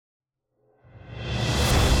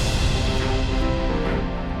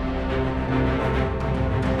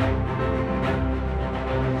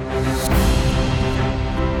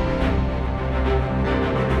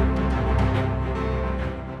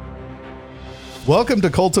Welcome to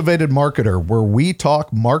Cultivated Marketer, where we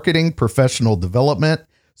talk marketing professional development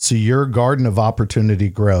so your garden of opportunity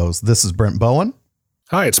grows. This is Brent Bowen.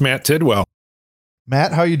 Hi, it's Matt Tidwell.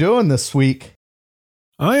 Matt, how you doing this week?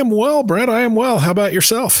 I am well, Brent. I am well. How about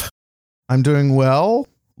yourself? I'm doing well.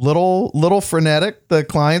 Little frenetic. The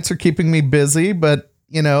clients are keeping me busy, but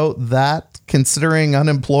that considering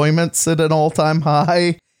unemployment's at an all-time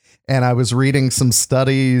high, and I was reading some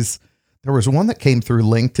studies. There was one that came through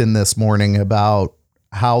LinkedIn this morning about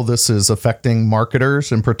how this is affecting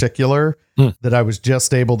marketers in particular that I was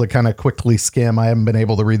just able to kind of quickly skim. I haven't been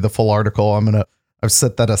able to read the full article. I've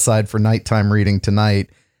set that aside for nighttime reading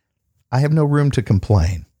tonight. I have no room to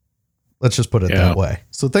complain. Let's just put it that way.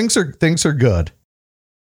 So things are good.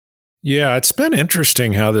 Yeah, it's been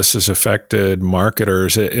interesting how this has affected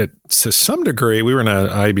marketers. It to some degree, we were in an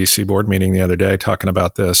IBC board meeting the other day talking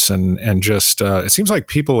about this, and just it seems like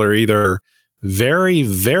people are either very,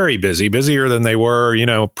 very busy, busier than they were,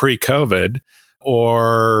 pre-COVID,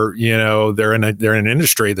 or they're in an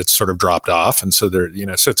industry that's sort of dropped off, and so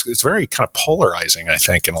so it's very kind of polarizing, I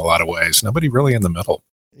think, in a lot of ways. Nobody really in the middle.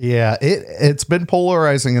 Yeah, it's been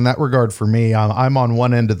polarizing in that regard for me. I'm on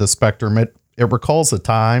one end of the spectrum. It recalls a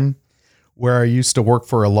time where I used to work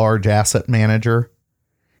for a large asset manager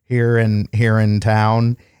here in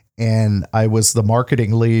town, and I was the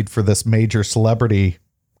marketing lead for this major celebrity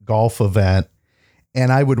golf event.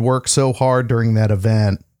 And I would work so hard during that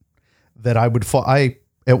event that I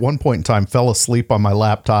at one point in time fell asleep on my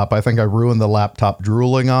laptop. I think I ruined the laptop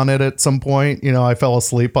drooling on it at some point. I fell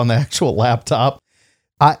asleep on the actual laptop.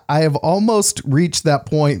 I have almost reached that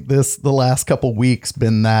point the last couple weeks,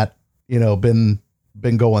 been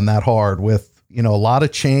going that hard with, a lot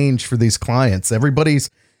of change for these clients. Everybody's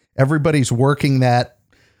working that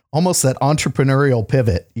almost that entrepreneurial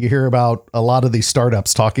pivot. You hear about a lot of these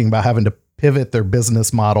startups talking about having to pivot their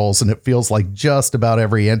business models, and it feels like just about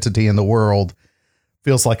every entity in the world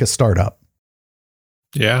feels like a startup.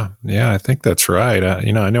 Yeah, I think that's right.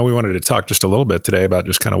 I know we wanted to talk just a little bit today about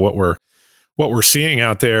just kind of what we're seeing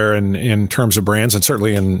out there in terms of brands, and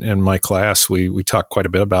certainly in my class, we talk quite a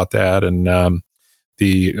bit about that. And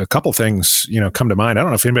a couple things, come to mind. I don't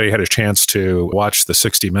know if anybody had a chance to watch the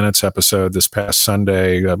 60 Minutes episode this past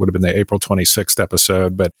Sunday. That would have been the April 26th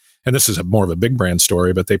episode. And this is more of a big brand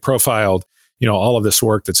story, but they profiled, all of this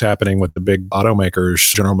work that's happening with the big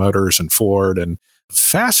automakers, General Motors and Ford, and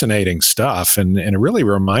fascinating stuff. And it really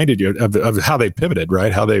reminded you of how they pivoted,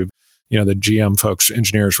 right? How they, the GM folks,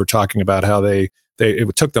 engineers were talking about how it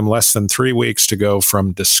took them less than 3 weeks to go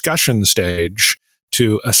from discussion stage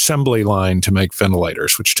to assembly line to make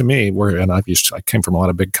ventilators, which to me I came from a lot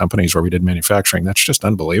of big companies where we did manufacturing. That's just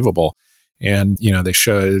unbelievable. And, they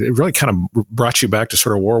showed, it really kind of brought you back to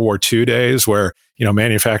sort of World War II days where,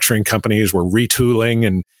 manufacturing companies were retooling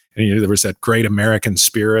and there was that great American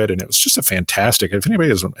spirit. And it was just a fantastic, if anybody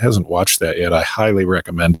hasn't watched that yet, I highly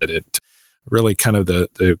recommend it. It really kind of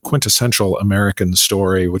the quintessential American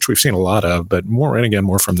story, which we've seen a lot of, but more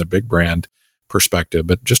from the big brand perspective,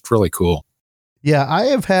 but just really cool. Yeah,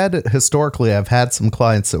 I've had some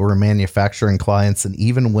clients that were manufacturing clients. And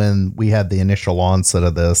even when we had the initial onset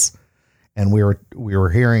of this and we were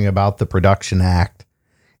hearing about the Production Act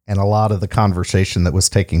and a lot of the conversation that was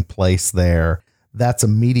taking place there, that's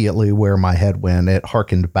immediately where my head went. It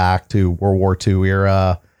harkened back to World War II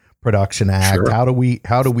era Production Act. Sure. How do we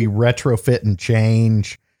retrofit and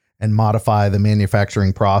change and modify the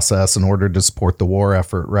manufacturing process in order to support the war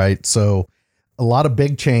effort, right? So a lot of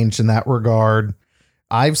big change in that regard.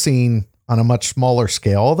 I've seen on a much smaller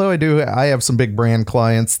scale, although I have some big brand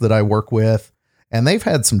clients that I work with, and they've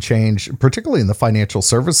had some change, particularly in the financial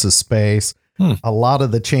services space. A lot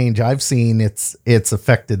of the change I've seen, it's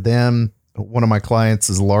affected them. One of my clients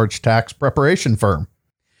is a large tax preparation firm.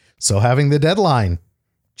 So having the deadline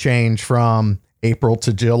change from April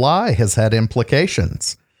to July has had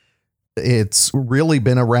implications. It's really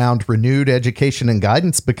been around renewed education and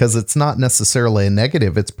guidance because it's not necessarily a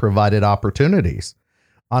negative. It's provided opportunities.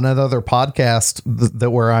 On another podcast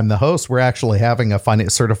where I'm the host, we're actually having a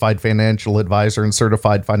certified financial advisor and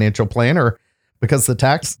certified financial planner because the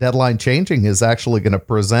tax deadline changing is actually going to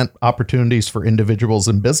present opportunities for individuals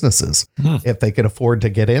and businesses if they can afford to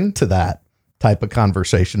get into that type of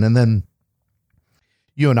conversation. And then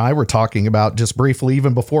you and I were talking about just briefly,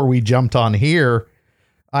 even before we jumped on here,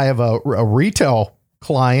 I have a retail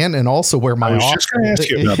client and also where my office. I was just going to ask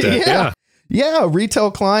you about that. Yeah, a retail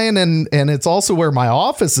client. And it's also where my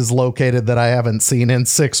office is located that I haven't seen in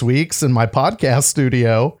 6 weeks in my podcast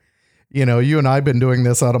studio. You and I have been doing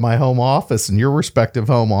this out of my home office and your respective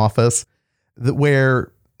home office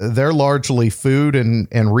where they're largely food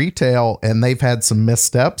and retail, and they've had some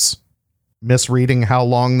missteps misreading how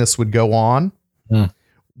long this would go on,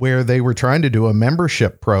 where they were trying to do a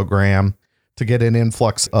membership program to get an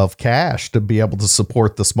influx of cash to be able to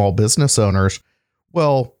support the small business owners.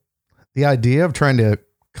 Well, the idea of trying to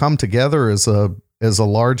come together as a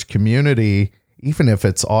large community, even if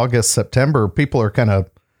it's August, September, people are kind of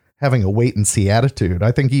having a wait and see attitude.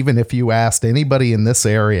 I think even if you asked anybody in this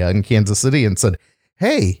area in Kansas City and said,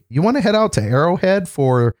 hey, you want to head out to Arrowhead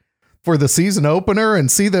for the season opener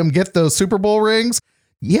and see them get those Super Bowl rings?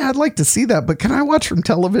 Yeah, I'd like to see that, but can I watch from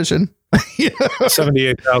television?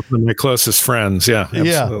 78,000 of my closest friends. Yeah,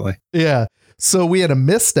 absolutely. Yeah. So we had a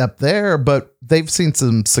misstep there, but they've seen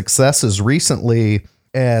some successes recently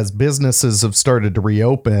as businesses have started to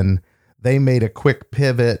reopen. They made a quick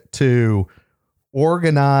pivot to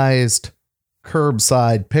organized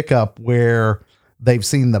curbside pickup where they've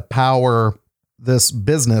seen the power. This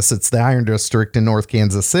business, it's the Iron District in North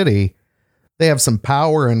Kansas City. They have some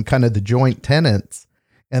power in kind of the joint tenants,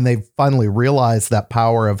 and they've finally realized that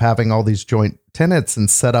power of having all these joint tenants and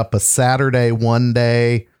set up a Saturday, one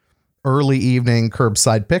day, early evening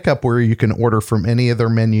curbside pickup where you can order from any of their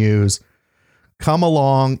menus, come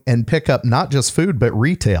along and pick up not just food, but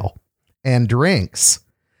retail and drinks.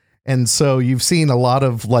 And so you've seen a lot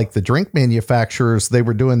of like the drink manufacturers, they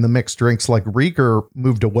were doing the mixed drinks, like Rieger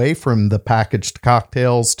moved away from the packaged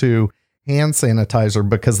cocktails to hand sanitizer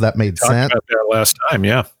because that made sense. About that last time.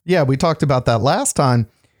 Yeah. Yeah. We talked about that last time,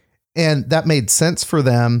 and that made sense for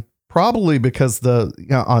them, probably because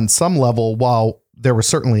on some level, while there was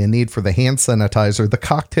certainly a need for the hand sanitizer, the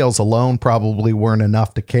cocktails alone probably weren't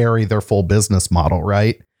enough to carry their full business model.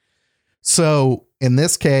 Right. So in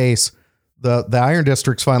this case, the Iron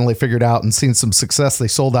District's finally figured out and seen some success. They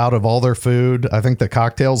sold out of all their food. I think the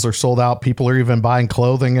cocktails are sold out. People are even buying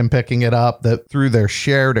clothing and picking it up, that through their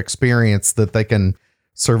shared experience that they can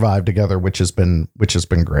survive together, which has been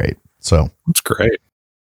great. So that's great.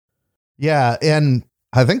 Yeah. And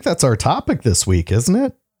I think that's our topic this week, isn't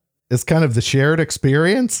it? It's kind of the shared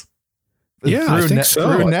experience. Yeah, I think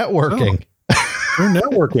so. Through networking. Through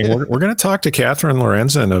networking. We're going to talk to Catherine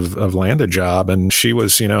Lorenzen of Land a Job. And she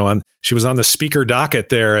was, she was on the speaker docket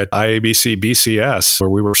there at IABC BCS, where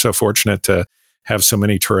we were so fortunate to have so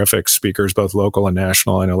many terrific speakers, both local and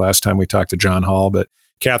national. I know last time we talked to John Hall, but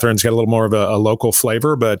Catherine's got a little more of a local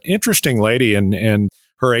flavor, but interesting lady. And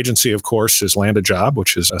her agency, of course, is Land a Job,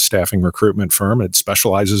 which is a staffing recruitment firm. It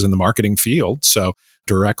specializes in the marketing field. So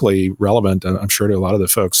directly relevant, I'm sure, to a lot of the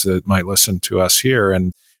folks that might listen to us here.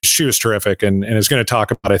 And she was terrific and is going to talk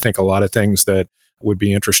about, I think, a lot of things that would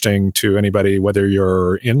be interesting to anybody, whether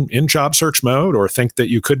you're in job search mode or think that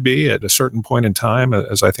you could be at a certain point in time.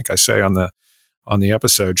 As I think I say on the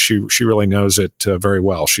episode, she really knows it very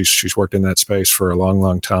well. She's worked in that space for a long,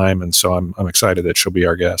 long time. And so I'm excited that she'll be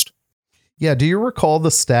our guest. Yeah. Do you recall the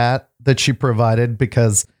stat that she provided?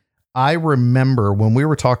 Because I remember when we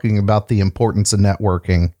were talking about the importance of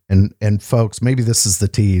networking and folks, maybe this is the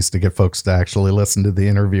tease to get folks to actually listen to the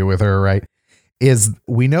interview with her, right? Is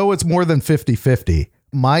we know it's more than 50-50.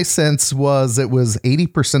 My sense was it was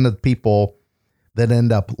 80% of the people that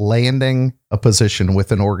end up landing a position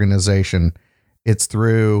with an organization. It's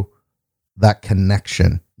through that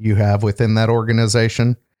connection you have within that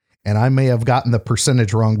organization. And I may have gotten the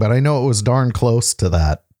percentage wrong, but I know it was darn close to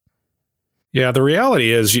that. Yeah, the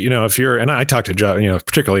reality is, if you're, and I talk to job,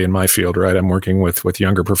 particularly in my field, right? I'm working with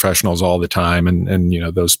younger professionals all the time,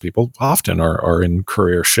 and those people often are in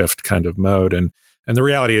career shift kind of mode, and the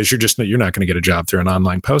reality is you're not going to get a job through an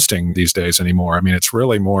online posting these days anymore. I mean, it's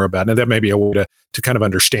really more about, and that may be a way to kind of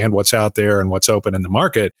understand what's out there and what's open in the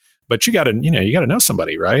market, but you got to know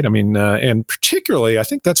somebody, right? I mean, and particularly, I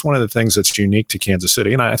think that's one of the things that's unique to Kansas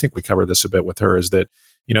City, and I think we covered this a bit with her, is that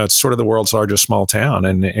it's sort of the world's largest small town.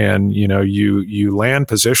 And you land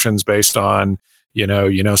positions based on,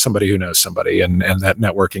 somebody who knows somebody. And that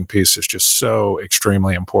networking piece is just so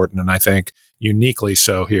extremely important. And I think uniquely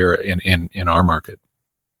so here in our market.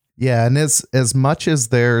 Yeah. And as much as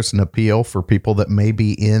there's an appeal for people that may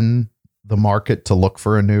be in the market to look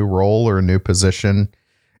for a new role or a new position,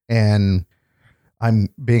 and I'm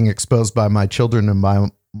being exposed by my children and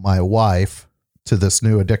my wife to this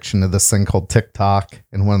new addiction to this thing called TikTok.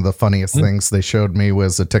 And one of the funniest things they showed me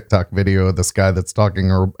was a TikTok video of this guy that's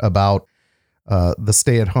talking about the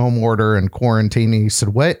stay-at-home order and quarantine. And he said,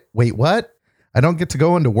 wait, what? I don't get to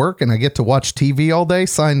go into work and I get to watch TV all day?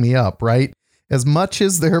 Sign me up, right? As much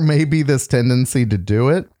as there may be this tendency to do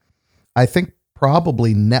it, I think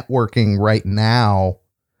probably networking right now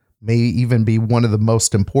may even be one of the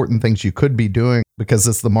most important things you could be doing, because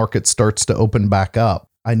as the market starts to open back up,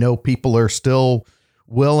 I know people are still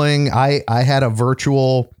willing. I had a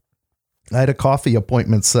virtual I had a coffee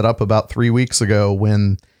appointment set up about 3 weeks ago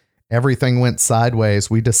when everything went sideways.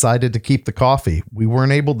 We decided to keep the coffee. We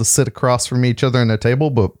weren't able to sit across from each other in a table,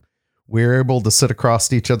 but we were able to sit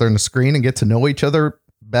across each other in the screen and get to know each other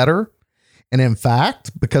better. And in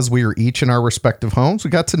fact, because we were each in our respective homes, we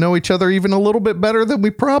got to know each other even a little bit better than we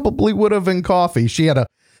probably would have in coffee. She had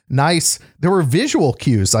there were visual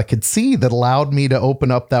cues I could see that allowed me to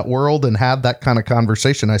open up that world and have that kind of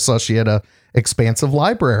conversation. I saw she had a expansive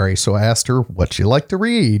library. So I asked her what she liked to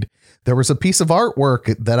read. There was a piece of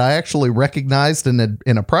artwork that I actually recognized in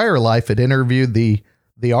a prior life. Had interviewed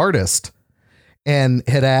the artist and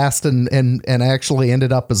had asked and actually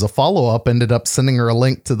ended up as a follow-up, ended up sending her a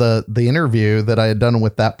link to the interview that I had done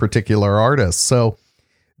with that particular artist. So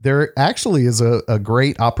there actually is a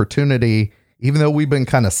great opportunity, even though we've been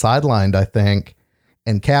kind of sidelined, I think,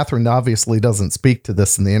 and Catherine obviously doesn't speak to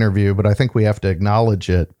this in the interview, but I think we have to acknowledge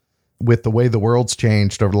it with the way the world's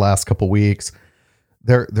changed over the last couple of weeks.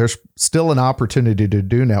 There's still an opportunity to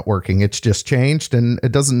do networking. It's just changed, and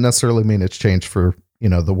it doesn't necessarily mean it's changed for,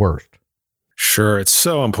 the worst. Sure. It's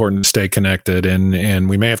so important to stay connected, and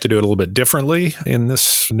we may have to do it a little bit differently in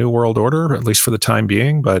this new world order, at least for the time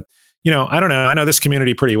being. But, I don't know. I know this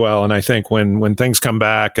community pretty well. And I think when things come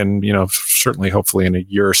back and, certainly hopefully in a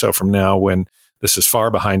year or so from now, when this is far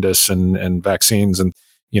behind us and vaccines and,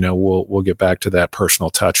 we'll get back to that personal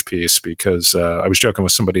touch piece, because I was joking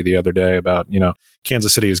with somebody the other day about,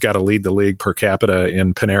 Kansas City has got to lead the league per capita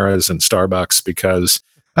in Paneras and Starbucks, because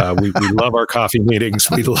we love our coffee meetings.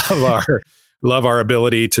 We love our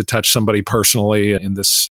ability to touch somebody personally in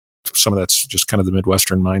this. Some of that's just kind of the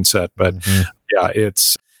Midwestern mindset, but yeah,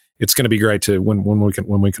 it's going to be great to when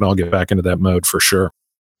we can all get back into that mode for sure.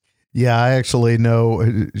 Yeah, I actually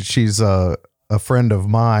know she's a friend of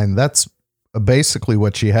mine. That's basically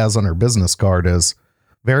what she has on her business card, is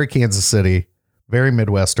very Kansas City, very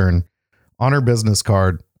Midwestern. On her business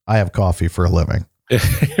card, I have coffee for a living.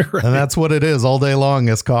 Right. And that's what it is all day long,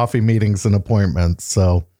 is coffee meetings and appointments.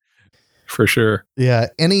 So for sure. Yeah.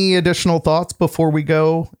 Any additional thoughts before we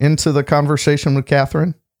go into the conversation with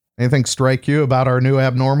Catherine? Anything strike you about our new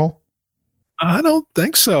abnormal? I don't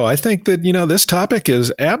think so. I think that, this topic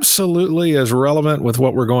is absolutely as relevant with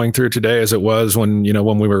what we're going through today as it was when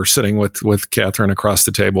we were sitting with Catherine across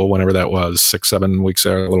the table, whenever that was, 6-7 weeks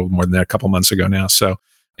or a little more than that, a couple months ago now. So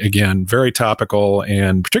again, very topical,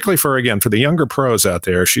 and particularly for the younger pros out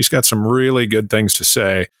there, she's got some really good things to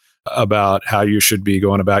say about how you should be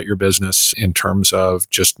going about your business in terms of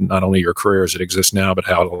just not only your career as it exists now, but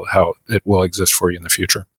how it will exist for you in the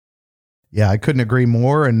future. Yeah, I couldn't agree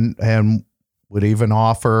more. And would even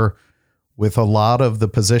offer, with a lot of the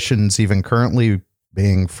positions even currently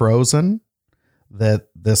being frozen, that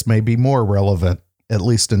this may be more relevant, at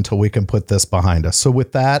least until we can put this behind us. So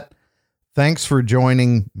with that, thanks for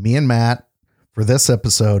joining me and Matt for this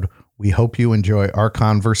episode. We hope you enjoy our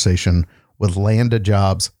conversation with Land of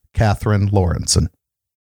Jobs, Catherine Lorenzen.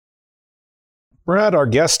 Brad, our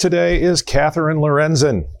guest today is Catherine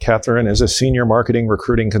Lorenzen. Catherine is a senior marketing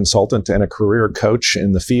recruiting consultant and a career coach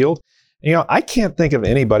in the field. I can't think of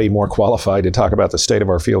anybody more qualified to talk about the state of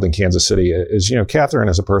our field in Kansas City. Catherine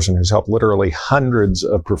is a person who's helped literally hundreds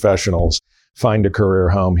of professionals find a career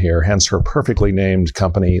home here, hence her perfectly named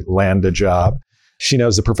company, Land of Job. She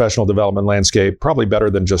knows the professional development landscape probably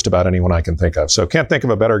better than just about anyone I can think of. So can't think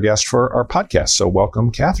of a better guest for our podcast. So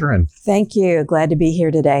welcome, Catherine. Thank you. Glad to be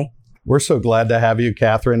here today. We're so glad to have you,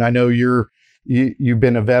 Catherine. I know you've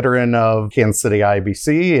been a veteran of Kansas City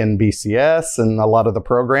IBC and BCS and a lot of the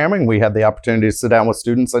programming. We had the opportunity to sit down with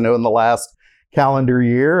students, I know, in the last calendar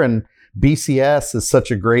year. And BCS is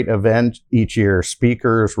such a great event each year.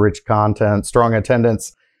 Speakers, rich content, strong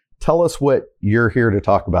attendance. Tell us what you're here to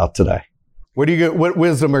talk about today. What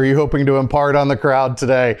wisdom are you hoping to impart on the crowd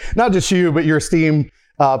today? Not just you, but your esteemed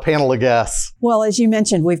panel of guests. Well, as you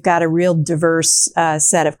mentioned, we've got a real diverse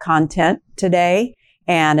set of content today,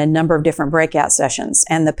 and a number of different breakout sessions.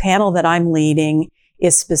 And the panel that I'm leading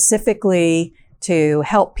is specifically to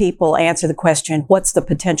help people answer the question, what's the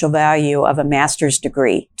potential value of a master's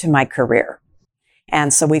degree to my career?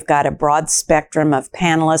 And so we've got a broad spectrum of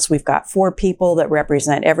panelists. We've got 4 people that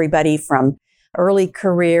represent everybody from early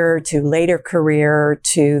career to later career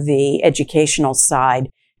to the educational side,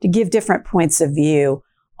 to give different points of view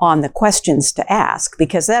on the questions to ask,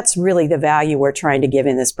 because that's really the value we're trying to give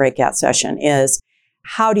in this breakout session is,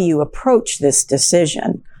 how do you approach this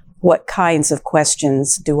decision? What kinds of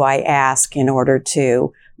questions do I ask in order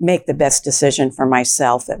to make the best decision for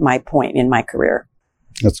myself at my point in my career?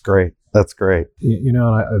 That's great. That's great. You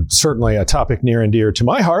know, and certainly a topic near and dear to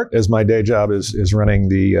my heart, as my day job is running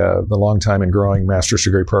the long time and growing master's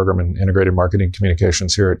degree program in integrated marketing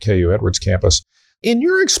communications here at KU Edwards campus. In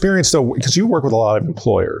your experience, though, because you work with a lot of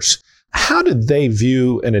employers, how did they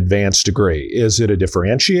view an advanced degree? Is it a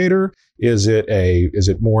differentiator? Is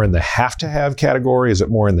it more in the have to have category? Is it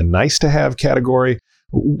more in the nice to have category?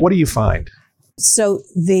 What do you find? So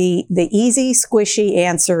the easy, squishy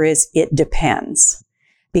answer is it depends.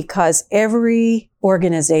 Because every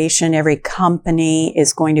organization, every company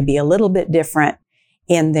is going to be a little bit different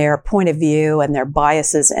in their point of view and their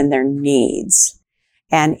biases and their needs.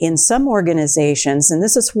 And in some organizations, and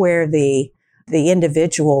this is where the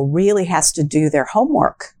individual really has to do their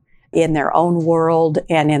homework in their own world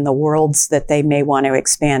and in the worlds that they may want to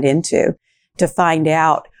expand into to find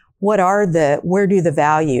out where do the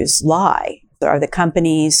values lie? Are the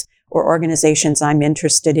companies or organizations I'm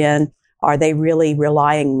interested in, are they really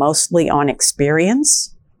relying mostly on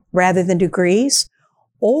experience rather than degrees?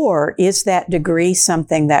 Or is that degree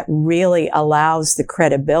something that really allows the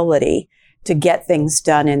credibility to get things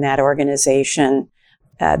done in that organization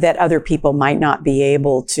that other people might not be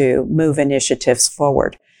able to move initiatives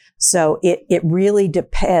forward? So it really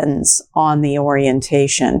depends on the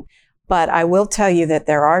orientation. But I will tell you that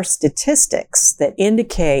there are statistics that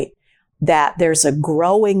indicate that there's a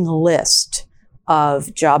growing list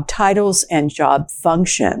of job titles and job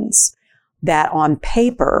functions that on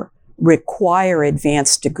paper require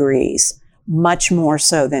advanced degrees, much more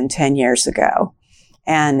so than 10 years ago.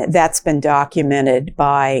 And that's been documented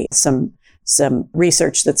by some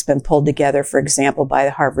research that's been pulled together, for example, by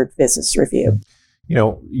the Harvard Business Review. You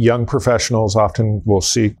know, young professionals often will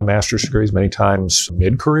seek master's degrees. Many times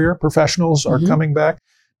mid-career professionals are coming back.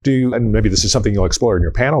 And maybe this is something you'll explore in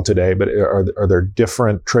your panel today, but are there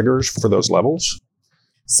different triggers for those levels?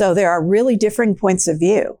 So there are really differing points of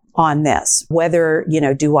view on this. Whether,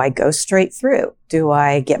 do I go straight through? Do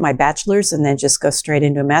I get my bachelor's and then just go straight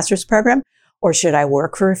into a master's program? Or should I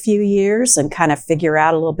work for a few years and kind of figure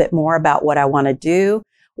out a little bit more about what I want to do,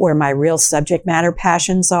 where my real subject matter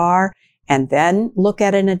passions are, and then look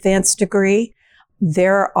at an advanced degree?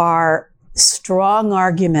 There are strong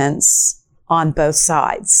arguments on both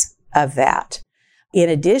sides of that, in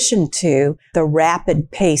addition to the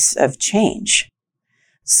rapid pace of change.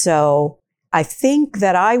 So I think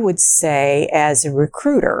that I would say, as a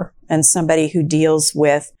recruiter and somebody who deals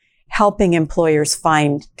with helping employers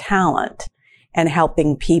find talent and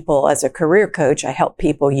helping people as a career coach, I help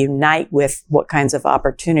people unite with what kinds of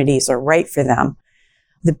opportunities are right for them.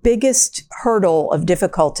 The biggest hurdle of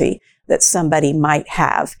difficulty that somebody might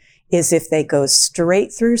have is if they go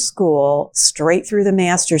straight through school, straight through the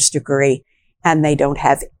master's degree, and they don't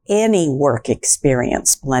have any work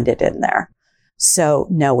experience blended in there. So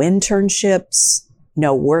no internships,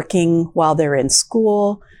 no working while they're in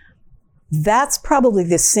school. That's probably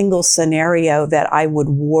the single scenario that I would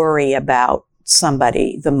worry about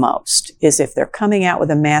somebody the most, is if they're coming out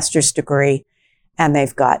with a master's degree and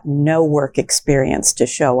they've got no work experience to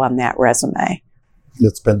show on that resume.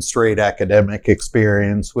 It's been straight academic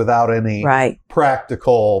experience without any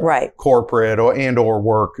practical corporate or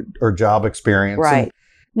work or job experience. Right. And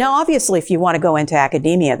now, obviously, if you want to go into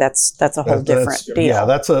academia, that's a whole different deal. Yeah,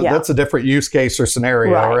 that's a different use case or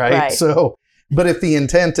scenario, right? So, but if the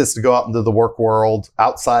intent is to go out into the work world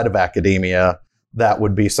outside of academia, that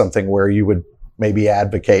would be something where you would maybe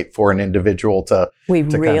advocate for an individual to. We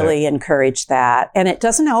really encourage that. And it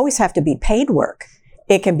doesn't always have to be paid work.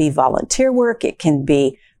 It can be volunteer work. It can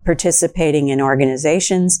be participating in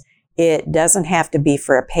organizations. It doesn't have to be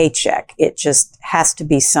for a paycheck. It just has to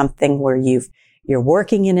be something where you're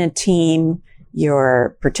working in a team,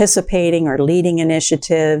 you're participating or leading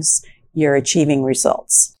initiatives, you're achieving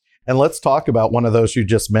results. And let's talk about one of those you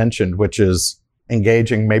just mentioned, which is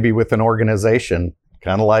engaging maybe with an organization,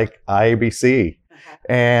 kind of like IABC.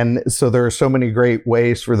 And so there are so many great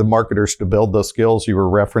ways for the marketers to build those skills. You were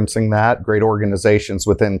referencing that. Great organizations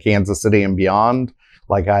within Kansas City and beyond,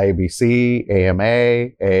 like IABC, AMA,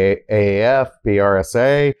 AAF,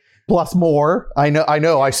 PRSA, plus more. I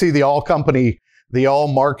know. I see the all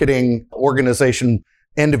marketing organization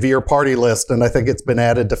end of year party list, and I think it's been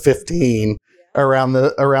added to 15 around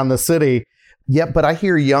the city. Yep, but I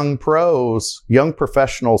hear young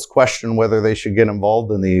professionals question whether they should get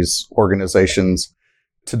involved in these organizations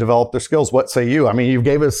to develop their skills. What say you? I mean, you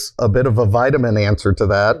gave us a bit of a vitamin answer to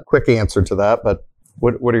that, quick answer to that, but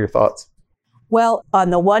what are your thoughts? Well,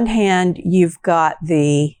 on the one hand, you've got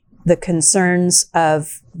the concerns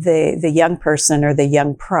of the young person or the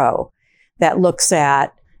young pro that looks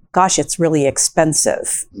at, gosh, it's really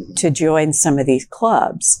expensive to join some of these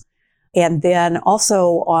clubs. And then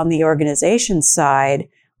also on the organization side,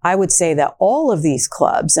 I would say that all of these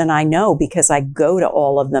clubs, and I know because I go to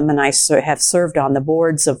all of them and I have served on the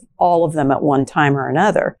boards of all of them at one time or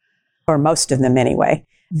another, or most of them anyway,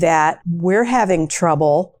 that we're having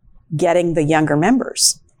trouble getting the younger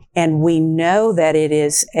members. And we know that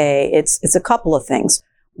it's a couple of things.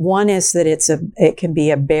 One is that it can be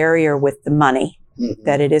a barrier with the money,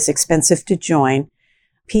 that it is expensive to join.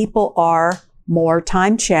 People are more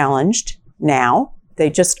time challenged now. They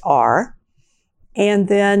just are. And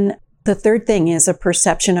then the third thing is a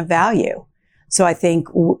perception of value. So I think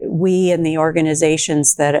we in the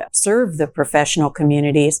organizations that serve the professional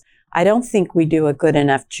communities, I don't think we do a good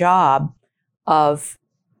enough job of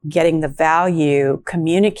getting the value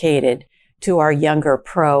communicated to our younger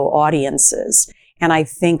pro audiences. And I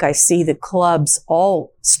think I see the clubs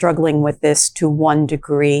all struggling with this to one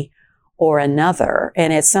degree or another.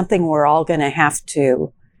 And it's something we're all going to have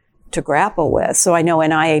to grapple with. So I know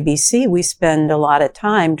in IABC, we spend a lot of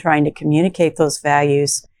time trying to communicate those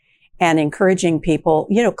values and encouraging people,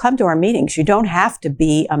 come to our meetings. You don't have to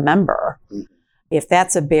be a member. If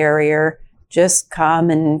that's a barrier, just come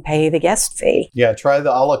and pay the guest fee. Yeah, try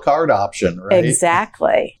the a la carte option, right?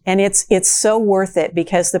 Exactly. And it's so worth it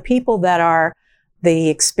because the people that are the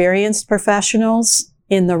experienced professionals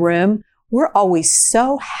in the room, we're always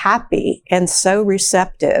so happy and so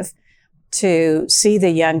receptive to see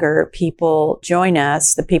the younger people join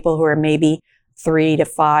us, the people who are maybe 3 to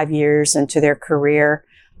 5 years into their career,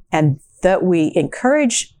 and that we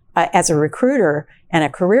encourage, as a recruiter and a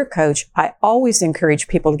career coach, I always encourage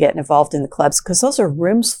people to get involved in the clubs because those are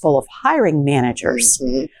rooms full of hiring managers.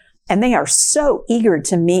 And they are so eager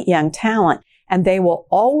to meet young talent, and they will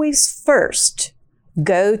always first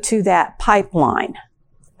go to that pipeline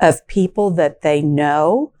of people that they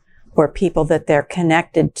know or people that they're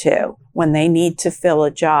connected to. When they need to fill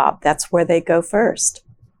a job, that's where they go first.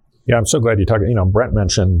 Yeah, I'm so glad you talked. Brent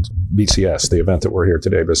mentioned BCS, the event that we're here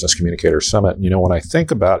today, Business Communicators Summit. When I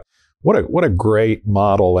think about what a great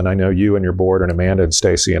model, and I know you and your board and Amanda and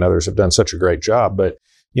Stacy and others have done such a great job, but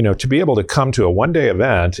to be able to come to a one-day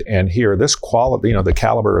event and hear this quality, the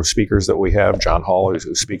caliber of speakers that we have, John Hall,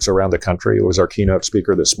 who speaks around the country, who was our keynote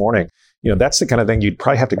speaker this morning. That's the kind of thing you'd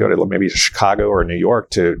probably have to go to maybe Chicago or New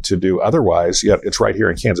York to do otherwise, yet it's right here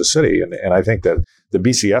in Kansas City. And I think that the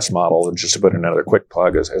BCS model, and just to put in another quick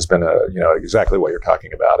plug, has been exactly what you're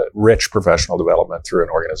talking about, rich professional development through an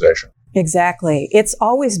organization. Exactly. It's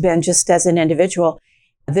always been, just as an individual,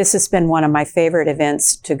 this has been one of my favorite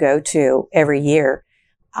events to go to every year.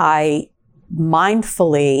 I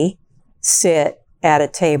mindfully sit at a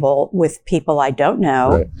table with people I don't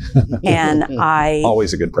know. Right. And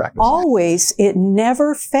always a good practice. It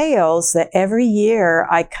never fails that every year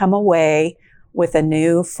I come away with a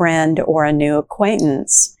new friend or a new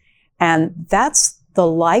acquaintance. And that's the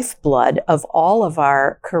lifeblood of all of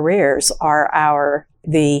our careers, are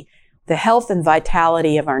the health and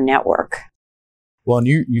vitality of our network. Well, and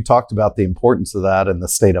you talked about the importance of that in the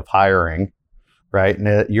state of hiring. Right.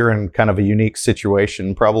 And you're in kind of a unique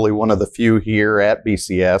situation, probably one of the few here at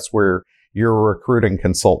BCS where you're a recruiting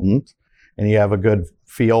consultant and you have a good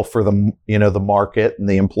feel for the market and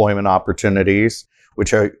the employment opportunities,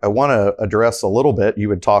 which I want to address a little bit. You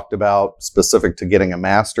had talked about, specific to getting a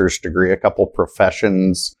master's degree, a couple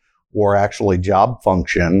professions or actually job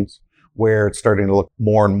functions where it's starting to look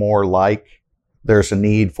more and more like there's a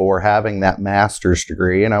need for having that master's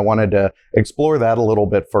degree. And I wanted to explore that a little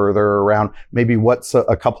bit further around maybe what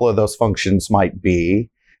a couple of those functions might be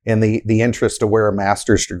and the interest of where a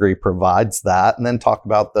master's degree provides that, and then talk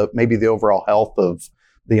about maybe the overall health of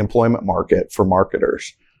the employment market for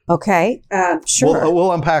marketers. Okay, sure.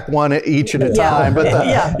 We'll unpack one each at a time,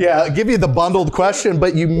 but give you the bundled question.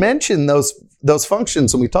 But you mentioned those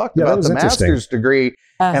functions, and we talked about the master's degree.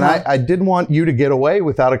 And I didn't want you to get away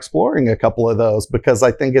without exploring a couple of those, because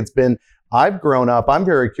I think I've grown up, I'm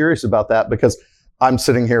very curious about that, because I'm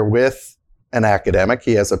sitting here with an academic.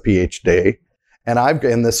 He has a PhD,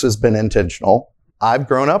 and this has been intentional. I've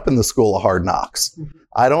grown up in the School of Hard Knocks.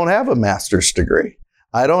 I don't have a master's degree.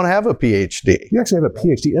 I don't have a PhD. You actually have a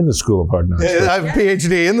PhD in the School of Hard Knocks. I have a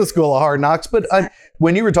PhD in the School of Hard Knocks. But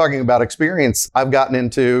when you were talking about experience, I've gotten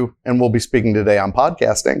into, and we'll be speaking today on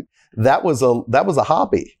podcasting, that was a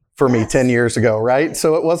hobby for me 10 years ago, right?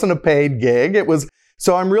 So it wasn't a paid gig.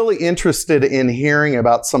 So I'm really interested in hearing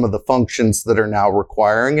about some of the functions that are now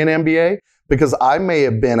requiring an MBA, because I may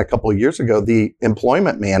have been a couple of years ago the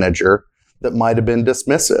employment manager that might have been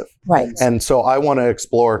dismissive. Right. And so I want to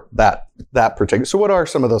explore that particular. So what are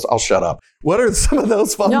some of those? I'll shut up. What are some of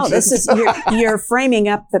those functions? No, this is, you're framing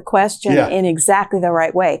up the question in exactly the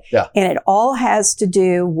right way. Yeah. And it all has to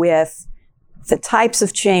do with the types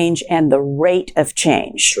of change and the rate of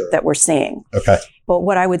change that we're seeing. Okay. But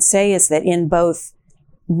what I would say is that in both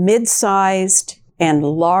mid-sized and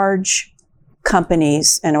large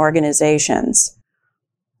companies and organizations,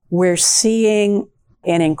 we're seeing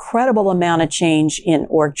an incredible amount of change in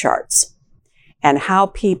org charts and how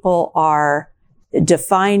people are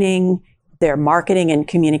defining their marketing and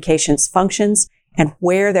communications functions and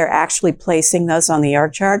where they're actually placing those on the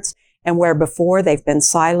org charts, and where before they've been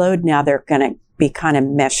siloed, now they're going to be kind of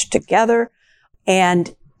meshed together.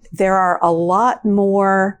 And there are a lot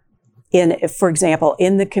more for example,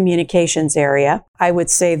 in the communications area, I would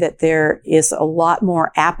say that there is a lot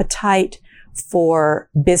more appetite for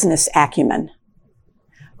business acumen.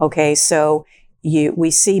 Okay, so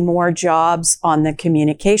we see more jobs on the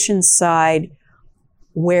communications side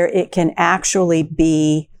where it can actually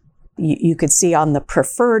be, you could see on the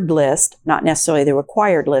preferred list, not necessarily the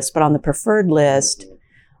required list, but on the preferred list,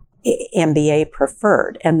 MBA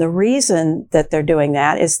preferred. And the reason that they're doing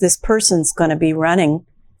that is this person's going to be running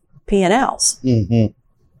P&Ls in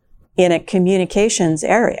a communications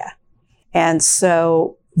area. And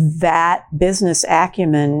so that business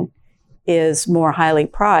acumen is more highly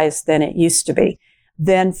prized than it used to be.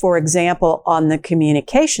 Then, for example, on the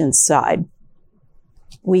communications side,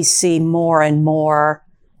 we see more and more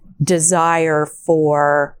desire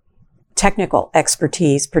for technical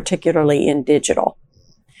expertise, particularly in digital.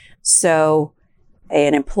 So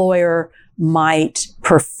an employer might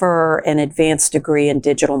prefer an advanced degree in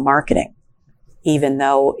digital marketing, even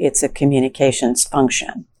though it's a communications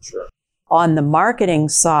function. Sure. On the marketing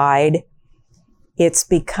side, it's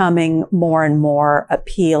becoming more and more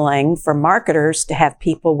appealing for marketers to have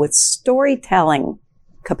people with storytelling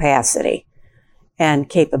capacity and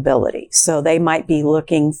capability. So they might be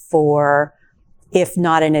looking for, if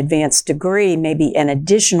not an advanced degree, maybe an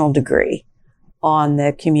additional degree on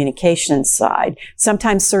the communications side.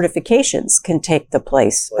 Sometimes certifications can take the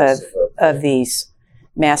place of these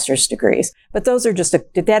master's degrees. But those are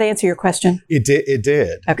did that answer your question? It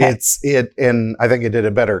did. Okay. And I think it did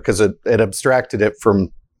it better because it abstracted it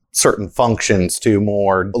from certain functions to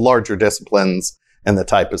more larger disciplines and the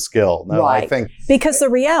type of skill. No, right. I think because the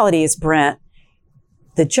reality is, Brent,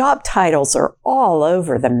 the job titles are all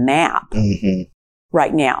over the map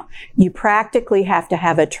right now. You practically have to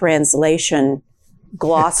have a translation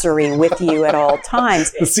glossary with you at all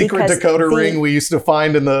times. The secret decoder ring we used to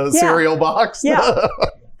find in the cereal box. Yeah.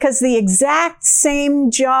 Because the exact same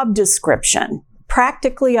job description,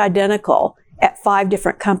 practically identical at 5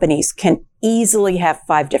 different companies, can easily have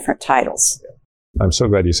 5 different titles. I'm so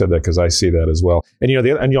glad you said that because I see that as well. And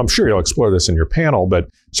I'm sure you'll explore this in your panel, but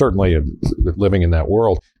certainly living in that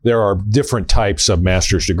world, there are different types of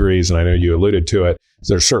master's degrees, and I know you alluded to it.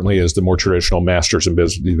 There certainly is the more traditional master's in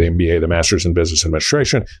business, the MBA, the master's in business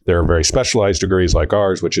administration. There are very specialized degrees like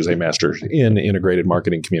ours, which is a master's in integrated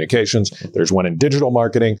marketing communications. There's one in digital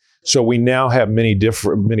marketing. So we now have many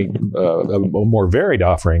more varied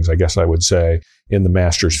offerings, I guess I would say, in the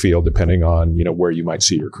master's field, depending on, where you might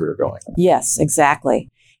see your career going. Yes, exactly.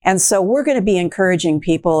 And so we're going to be encouraging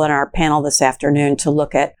people in our panel this afternoon to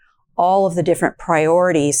look at all of the different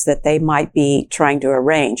priorities that they might be trying to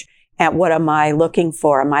arrange. And what am I looking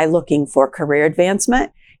for? Am I looking for career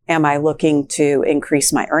advancement? Am I looking to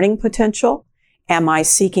increase my earning potential? Am I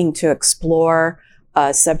seeking to explore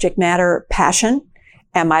subject matter passion?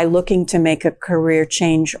 Am I looking to make a career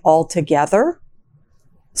change altogether?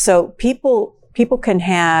 So people can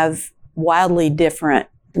have wildly different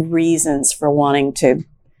reasons for wanting to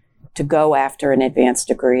go after an advanced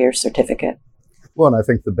degree or certificate. Well, and I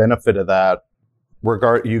think the benefit of that,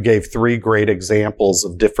 you gave 3 great examples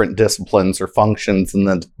of different disciplines or functions and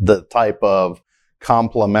then the type of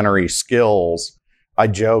complementary skills. I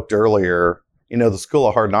joked earlier, the School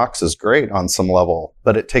of Hard Knocks is great on some level,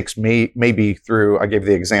 but it takes me maybe I gave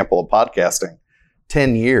the example of podcasting,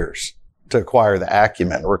 10 years to acquire the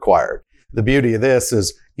acumen required. The beauty of this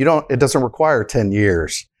is it doesn't require 10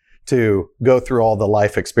 years to go through all the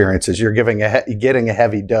life experiences. You're getting a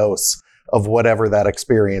heavy dose of whatever that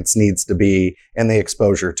experience needs to be and the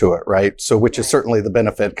exposure to it, right? So, which is certainly the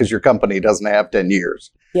benefit because your company doesn't have 10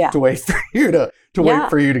 years to wait for you to wait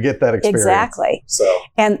for you to get that experience. Exactly.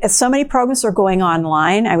 And so many programs are going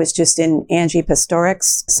online. I was just in Angie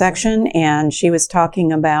Pastorik's section, and she was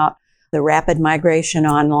talking about the rapid migration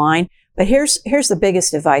online. But here's the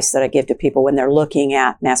biggest advice that I give to people when they're looking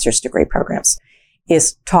at master's degree programs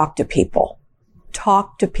is talk to people.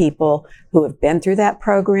 talk to people who have been through that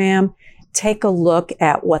program, take a look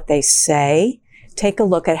at what they say, take a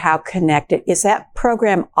look at how connected. Is that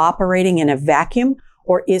program operating in a vacuum,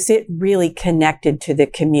 or is it really connected to the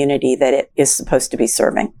community that it is supposed to be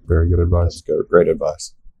serving? Very good advice. That's good. Great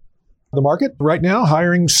advice. The market right now,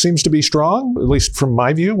 hiring seems to be strong, at least from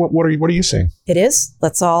my view. What are you seeing? It is.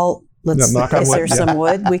 Let's knock on is wood. there some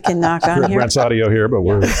wood we can knock on here? Brent's audio here, but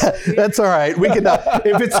we're... That's all right. We can,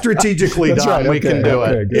 if it's strategically That's done, right. we can do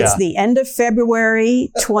it. Good. It's the end of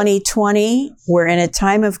February 2020. We're in a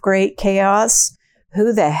time of great chaos.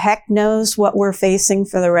 Who the heck knows what we're facing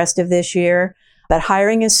for the rest of this year? But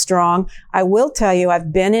hiring is strong. I will tell you,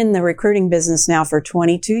 I've been in the recruiting business now for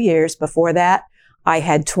 22 years. Before that, I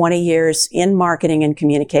had 20 years in marketing and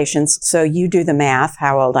communications. So you do the math,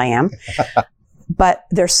 how old I am. But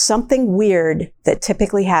there's something weird that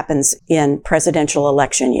typically happens in presidential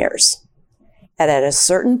election years. And at a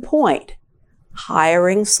certain point,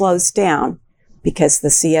 hiring slows down because the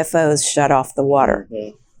CFOs shut off the water.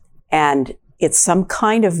 Mm-hmm. And it's some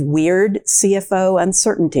kind of weird CFO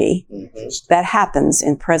uncertainty that happens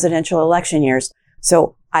in presidential election years.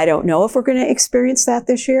 So I don't know if we're going to experience that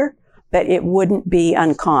this year, but it wouldn't be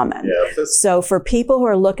uncommon. Yeah, so for people who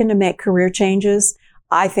are looking to make career changes,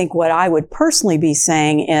 I think what I would personally be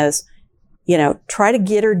saying is, try to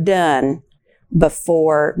get her done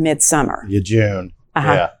before midsummer. June.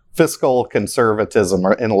 Yeah. Fiscal conservatism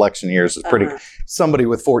in election years is pretty, somebody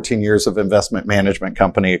with 14 years of investment management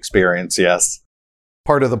company experience, yes.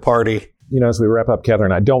 Part of the party. As we wrap up,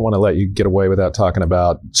 Catherine, I don't want to let you get away without talking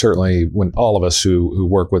about, certainly when all of us who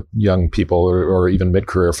work with young people or even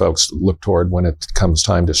mid-career folks look toward when it comes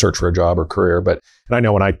time to search for a job or career. And I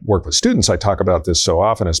know when I work with students, I talk about this so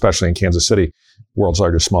often, especially in Kansas City, world's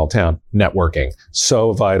largest small town, networking.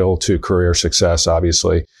 So vital to career success,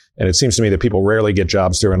 obviously. And it seems to me that people rarely get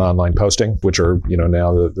jobs through an online posting, which are,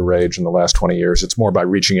 now the rage in the last 20 years. It's more by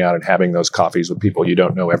reaching out and having those coffees with people you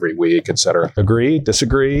don't know every week, et cetera. Agree?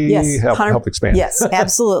 Disagree? Yes. Help expand. Yes,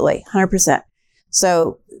 absolutely. 100%.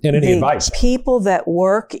 So and any advice? People that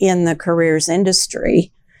work in the careers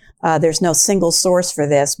industry, there's no single source for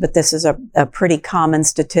this, but this is a pretty common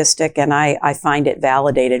statistic, and I find it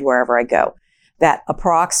validated wherever I go, that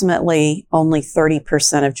approximately only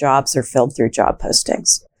 30% of jobs are filled through job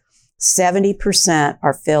postings. 70%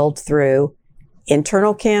 are filled through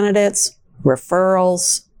internal candidates,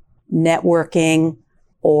 referrals, networking,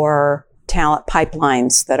 or talent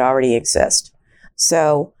pipelines that already exist.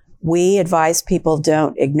 So we advise people,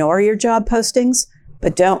 don't ignore your job postings,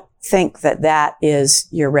 but don't think that that is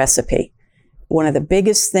your recipe. One of the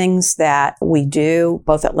biggest things that we do,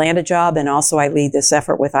 both at Land a Job and also I lead this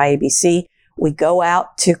effort with IABC, we go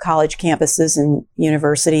out to college campuses and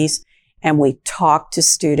universities and we talk to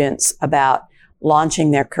students about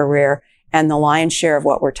launching their career. And the lion's share of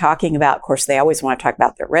what we're talking about, of course, they always want to talk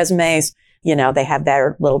about their resumes. They have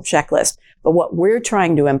their little checklist. But what we're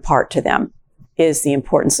trying to impart to them is the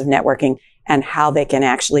importance of networking and how they can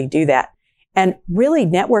actually do that. And really,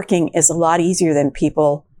 networking is a lot easier than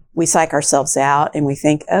we psych ourselves out and we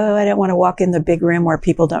think, I don't want to walk in the big room where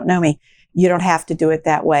people don't know me. You don't have to do it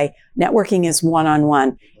that way. Networking is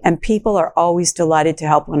one-on-one, and people are always delighted to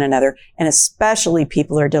help one another, and especially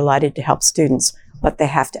people are delighted to help students, but they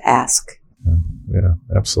have to ask. Yeah,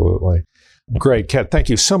 absolutely. Great, Kat. Thank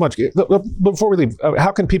you so much. Before we leave,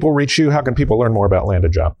 how can people reach you? How can people learn more about Land a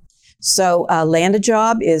Job? So Land a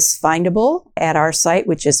Job is findable at our site,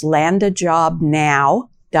 which is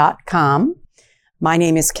landajobnow.com. My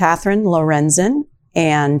name is Catherine Lorenzen,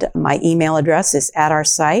 and my email address is at our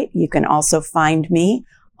site. You can also find me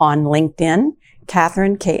on LinkedIn,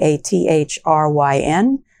 Catherine,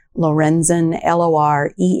 Kathryn, Lorenzen,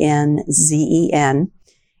 Lorenzen.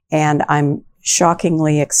 And I'm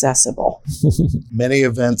shockingly accessible. Many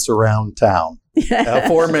events around town,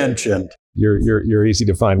 aforementioned. You're easy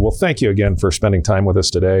to find. Well, thank you again for spending time with us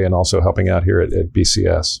today and also helping out here at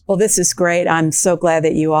BCS. Well, this is great. I'm so glad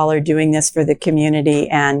that you all are doing this for the community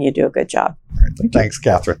and you do a good job. All right, thanks,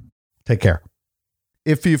 Catherine. Take care.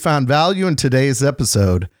 If you found value in today's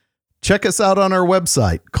episode, check us out on our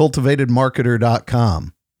website,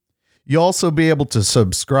 cultivatedmarketer.com. You'll also be able to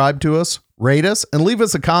subscribe to us, rate us, and leave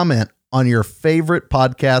us a comment on your favorite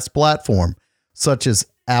podcast platform, such as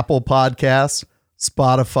Apple Podcasts,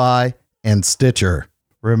 Spotify, and Stitcher.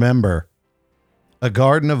 Remember, a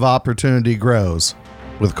garden of opportunity grows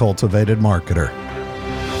with Cultivated Marketer.